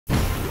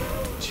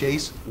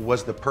Chase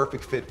was the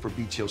perfect fit for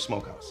Hill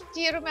Smokehouse.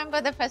 Do you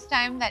remember the first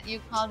time that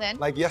you called in?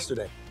 Like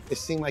yesterday. It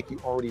seemed like you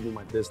already knew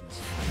my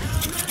business.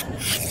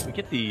 We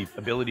get the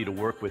ability to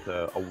work with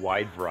a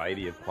wide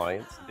variety of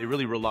clients. They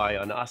really rely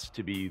on us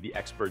to be the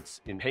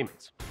experts in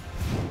payments.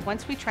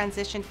 Once we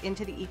transitioned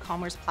into the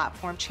e-commerce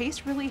platform,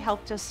 Chase really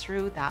helped us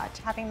through that.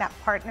 Having that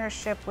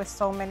partnership with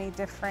so many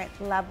different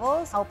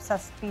levels helps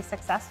us be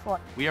successful.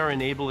 We are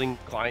enabling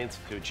clients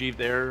to achieve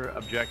their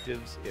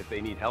objectives. If they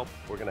need help,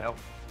 we're going to help.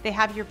 They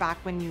have your back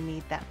when you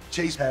need them.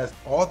 Chase has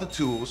all the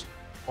tools,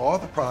 all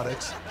the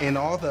products, and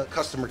all the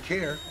customer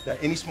care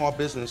that any small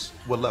business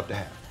would love to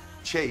have.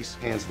 Chase,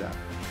 hands down.